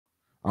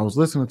I was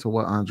listening to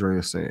what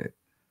Andrea said,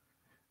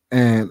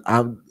 and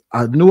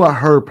I knew I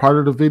heard part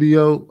of the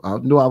video. I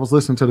knew I was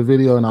listening to the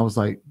video, and I was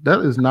like, that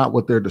is not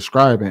what they're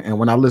describing. And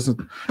when I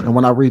listen and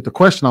when I read the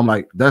question, I'm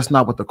like, that's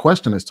not what the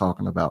question is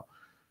talking about.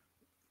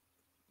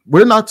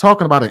 We're not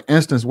talking about an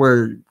instance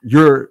where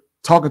you're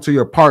talking to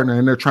your partner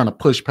and they're trying to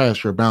push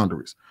past your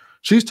boundaries.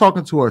 She's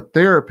talking to her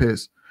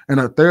therapist, and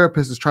her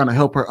therapist is trying to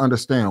help her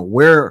understand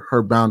where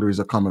her boundaries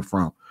are coming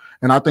from.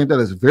 And I think that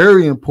is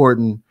very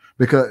important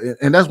because,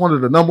 and that's one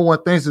of the number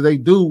one things that they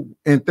do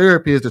in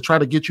therapy is to try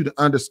to get you to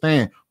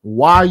understand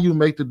why you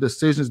make the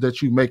decisions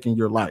that you make in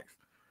your life.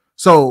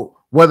 So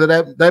whether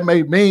that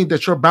may mean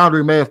that your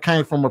boundary may have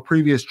came from a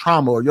previous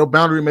trauma, or your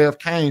boundary may have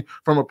came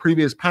from a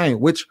previous pain,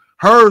 which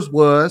hers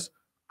was,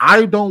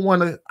 I don't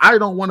want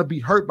to be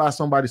hurt by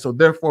somebody, so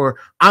therefore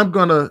I'm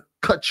gonna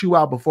cut you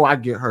out before I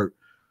get hurt.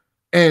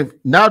 And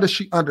now that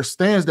she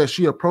understands that,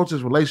 she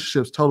approaches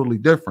relationships totally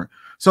different.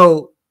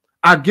 So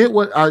I get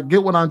what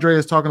Andrea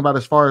is talking about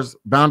as far as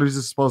boundaries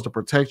is supposed to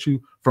protect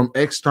you from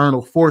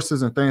external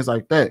forces and things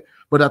like that.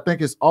 But I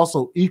think it's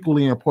also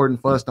equally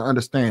important for us to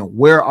understand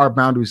where our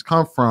boundaries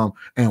come from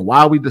and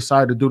why we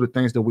decide to do the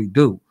things that we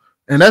do.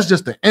 And that's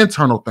just the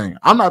internal thing.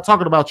 I'm not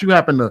talking about you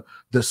happen to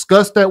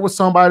discuss that with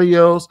somebody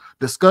else,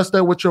 discuss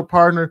that with your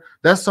partner.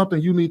 That's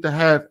something you need to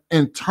have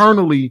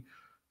internally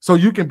so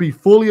you can be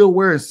fully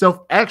aware and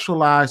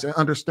self-actualize and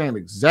understand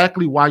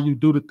exactly why you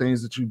do the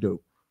things that you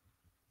do.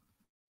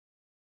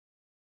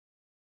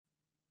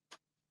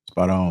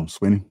 Spot on,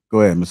 Sweeney.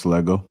 Go ahead, Mr.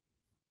 Lego.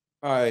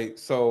 All right,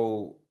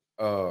 so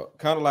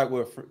kind of like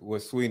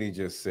what Sweeney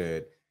just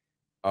said,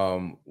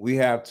 we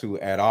have to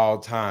at all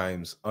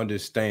times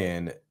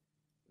understand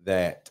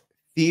that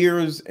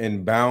fears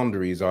and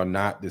boundaries are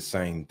not the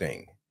same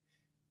thing.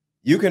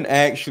 You can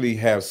actually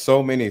have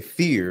so many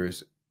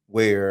fears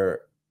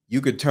where you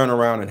could turn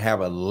around and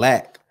have a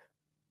lack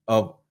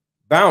of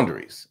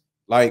boundaries.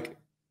 Like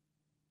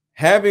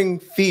having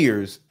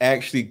fears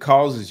actually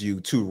causes you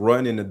to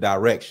run in a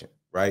direction,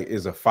 right?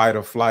 Is a fight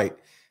or flight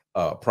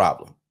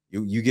problem.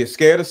 You get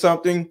scared of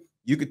something,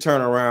 you could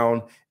turn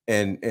around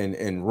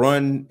and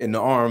run in the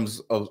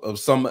arms of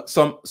something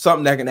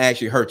that can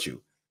actually hurt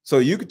you. So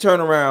you could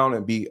turn around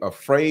and be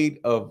afraid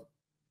of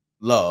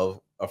love,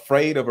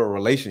 afraid of a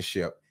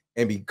relationship.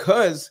 And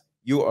because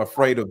you're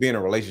afraid of being in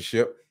a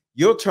relationship,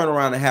 you'll turn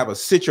around and have a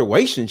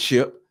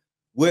situationship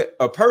with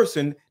a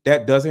person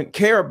that doesn't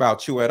care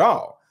about you at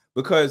all.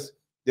 Because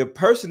the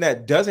person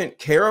that doesn't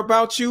care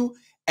about you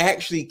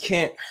actually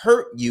can't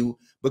hurt you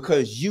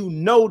because you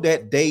know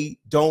that they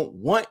don't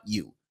want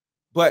you.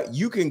 But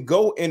you can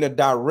go in a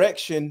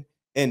direction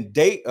and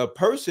date a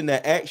person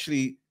that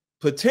actually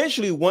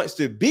potentially wants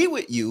to be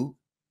with you,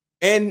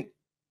 and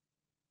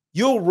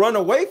you'll run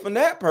away from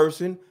that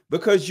person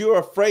because you're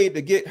afraid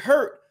to get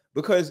hurt,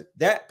 because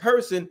that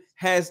person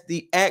has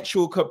the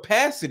actual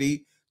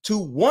capacity to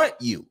want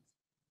you.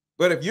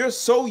 But if you're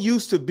so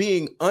used to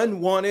being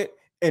unwanted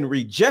and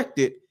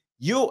rejected,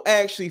 you'll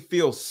actually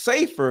feel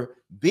safer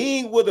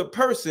being with a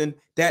person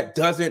that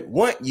doesn't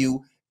want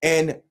you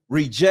and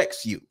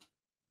rejects you,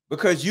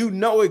 because you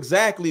know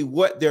exactly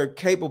what they're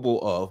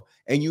capable of,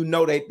 and you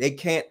know that they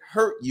can't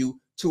hurt you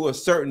to a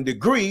certain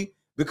degree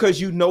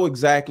because you know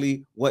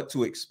exactly what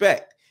to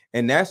expect.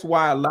 And that's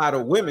why a lot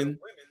of women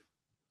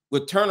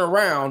would turn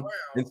around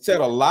and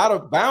set a lot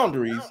of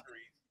boundaries.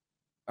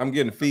 I'm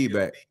getting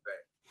feedback.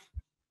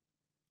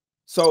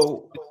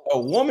 So a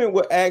woman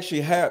would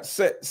actually have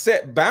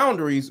set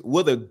boundaries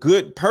with a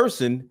good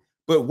person,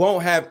 but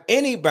won't have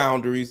any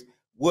boundaries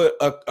with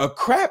a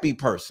crappy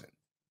person.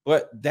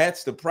 But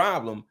that's the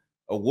problem.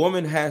 A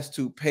woman has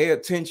to pay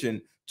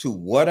attention to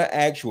what an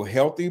actual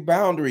healthy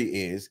boundary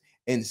is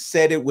and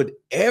set it with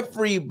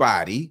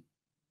everybody,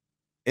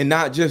 and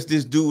not just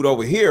this dude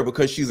over here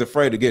because she's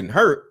afraid of getting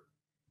hurt,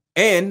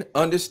 and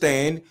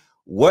understand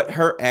what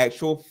her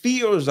actual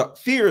fears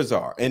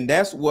are. And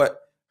that's what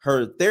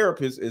her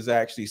therapist is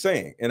actually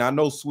saying. And I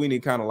know Sweeney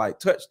kind of like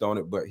touched on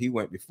it, but he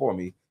went before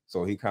me,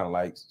 so he kind of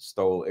like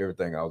stole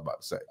everything I was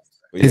about to say.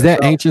 But is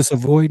that anxious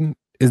avoidant?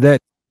 Is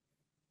that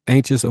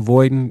anxious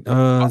avoidant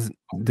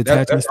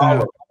detachment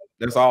style?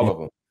 That's all of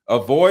them.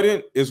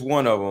 Avoidant is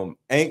one of them.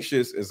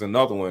 Anxious is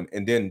another one,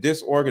 and then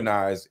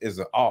disorganized is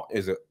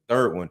a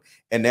third one,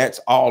 and that's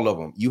all of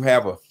them. You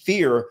have a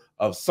fear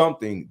of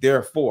something,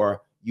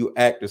 therefore you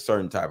act a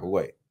certain type of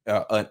way.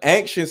 An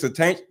anxious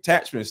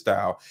attachment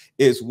style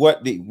is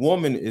what the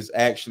woman is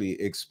actually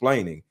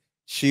explaining.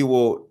 She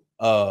will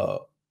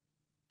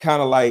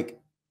kind of like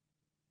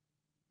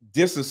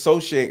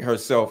disassociate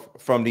herself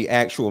from the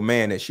actual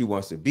man that she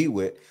wants to be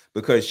with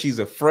because she's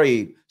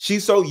afraid.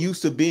 She's so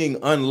used to being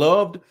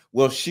unloved.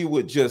 Well, she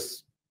would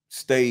just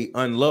stay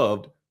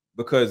unloved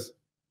because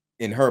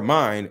in her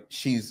mind,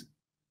 she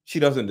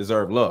doesn't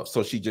deserve love.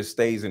 So she just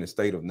stays in a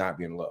state of not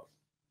being loved.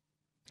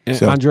 And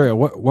so, Andrea,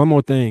 one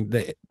more thing.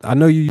 I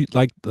know you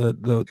like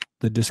the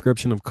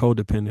description of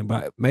codependent,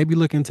 but maybe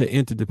look into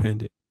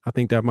interdependent. I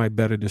think that might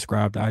better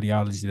describe the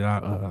ideology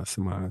that I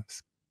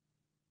surmise.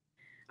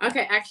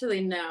 Okay,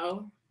 actually,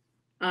 no.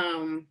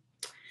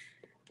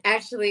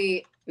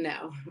 Actually,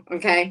 no.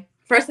 Okay.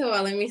 First of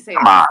all, let me say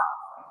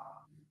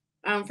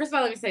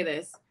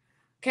this.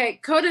 Okay,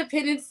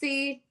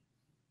 codependency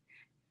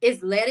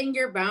is letting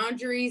your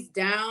boundaries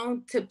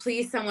down to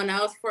please someone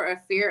else for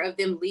a fear of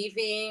them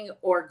leaving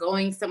or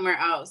going somewhere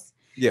else.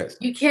 Yes.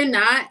 You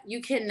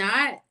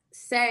cannot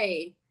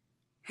say,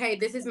 hey,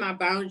 this is my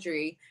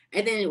boundary,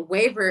 and then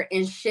waver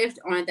and shift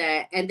on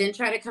that, and then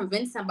try to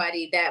convince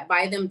somebody that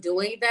by them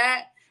doing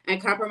that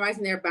and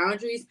compromising their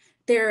boundaries,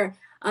 they're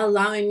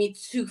allowing me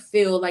to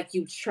feel like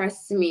you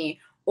trust me,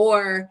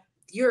 or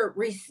you're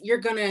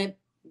gonna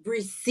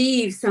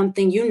receive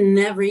something you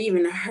never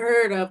even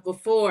heard of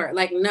before.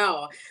 Like,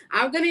 no,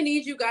 I'm gonna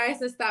need you guys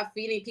to stop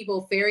feeding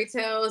people fairy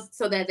tales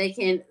so that they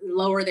can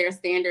lower their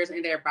standards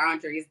and their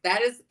boundaries.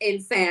 That is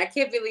insane. I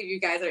can't believe you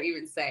guys are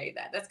even saying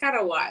that. That's kind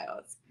of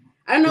wild.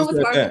 I don't know what's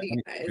wrong with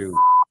you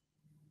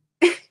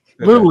guys.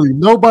 Literally,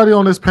 nobody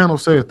on this panel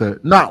said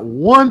that. Not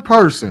one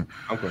person.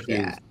 I'm confused.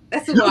 Yeah,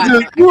 that's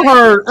wild. You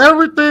heard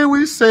everything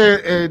we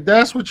said, and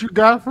that's what you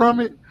got from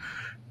it.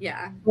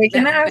 Yeah. Wait,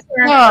 can I ask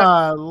her?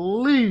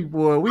 Golly,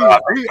 boy, we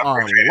are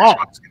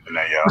lost.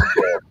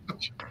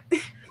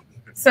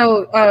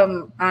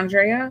 So,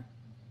 Andrea,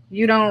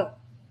 you don't.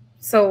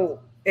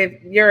 So,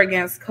 if you're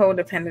against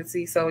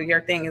codependency, so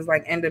your thing is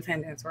like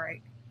independence,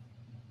 right?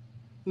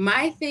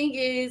 My thing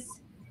is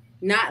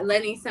not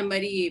letting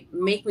somebody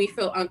make me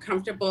feel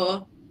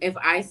uncomfortable if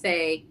I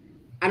say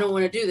I don't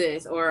want to do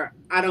this or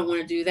I don't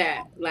want to do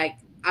that. Like,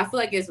 I feel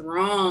like it's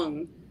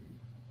wrong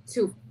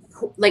to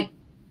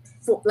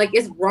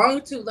it's wrong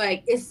to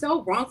it's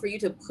so wrong for you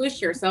to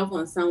push yourself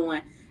on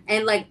someone.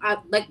 And I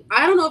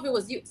don't know if it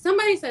was you.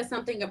 Somebody said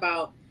something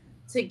about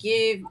to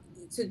give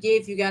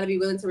you got to be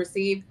willing to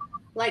receive.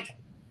 Like,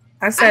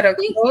 I said,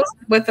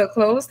 with a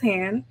closed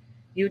hand.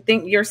 You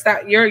think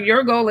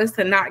your goal is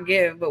to not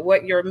give, but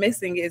what you're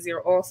missing is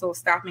you're also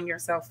stopping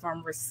yourself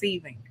from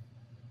receiving.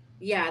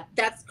 Yeah,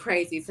 that's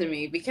crazy to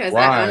me because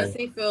Why? I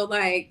honestly feel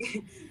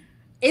like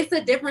it's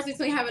the difference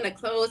between having a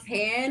closed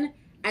hand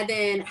and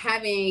then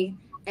having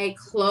a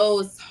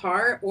closed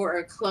heart or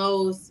a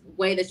closed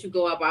way that you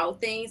go about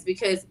things,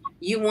 because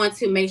you want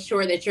to make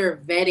sure that you're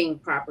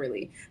vetting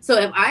properly. So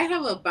if I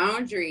have a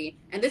boundary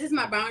and this is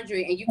my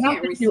boundary and you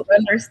can't receive, you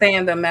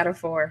understand the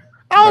metaphor.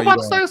 I was about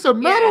to say it's a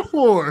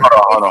metaphor.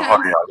 All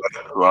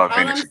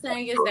I'm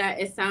saying is that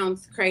it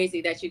sounds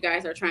crazy that you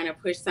guys are trying to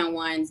push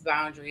someone's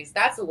boundaries.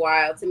 That's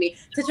wild to me.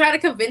 To try to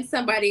convince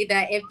somebody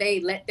that if they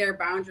let their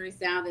boundaries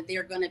down, that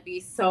they're going to be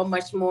so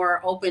much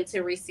more open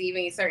to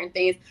receiving certain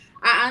things.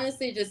 I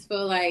honestly just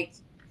feel like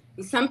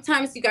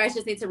sometimes you guys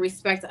just need to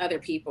respect other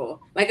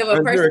people. Like if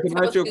a person can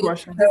I ask you a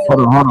question?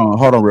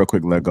 Hold on real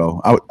quick, let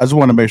go. I just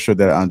want to make sure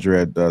that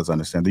Andrea does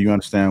understand. Do you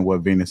understand what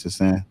Venus is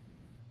saying?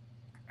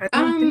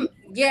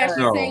 Yeah,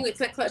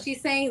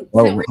 she's saying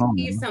to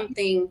receive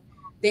something,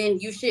 then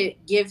you should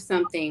give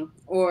something,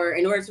 or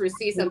in order to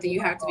receive something, you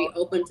have to be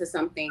open to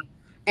something.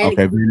 And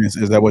okay, Venus,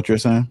 is that what you're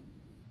saying?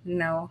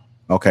 No.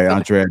 Okay,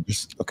 Andrea,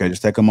 just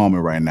take a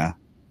moment right now.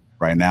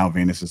 Right now,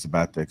 Venus is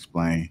about to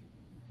explain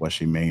what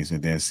she means,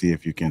 and then see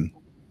if you can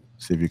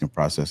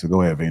process it.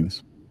 Go ahead,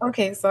 Venus.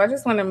 Okay, so I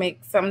just want to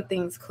make some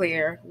things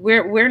clear.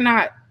 We're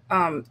not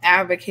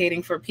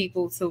advocating for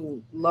people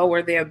to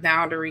lower their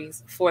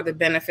boundaries for the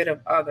benefit of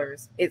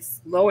others.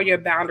 It's lower your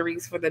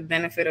boundaries for the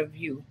benefit of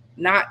you.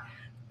 Not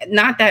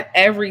that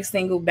every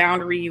single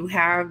boundary you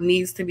have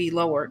needs to be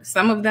lowered.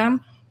 Some of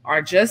them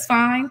are just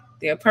fine.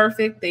 They're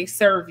perfect. They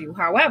serve you.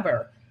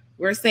 However,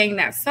 we're saying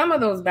that some of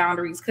those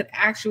boundaries could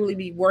actually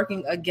be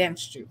working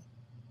against you.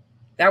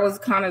 That was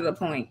kind of the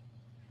point.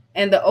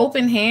 And the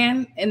open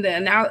hand in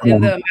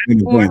the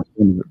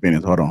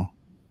Venus, hold on.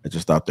 I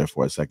just stopped there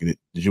for a second.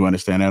 Did you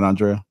understand that,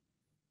 Andrea?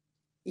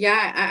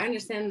 Yeah, I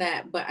understand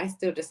that, but I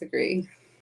still disagree.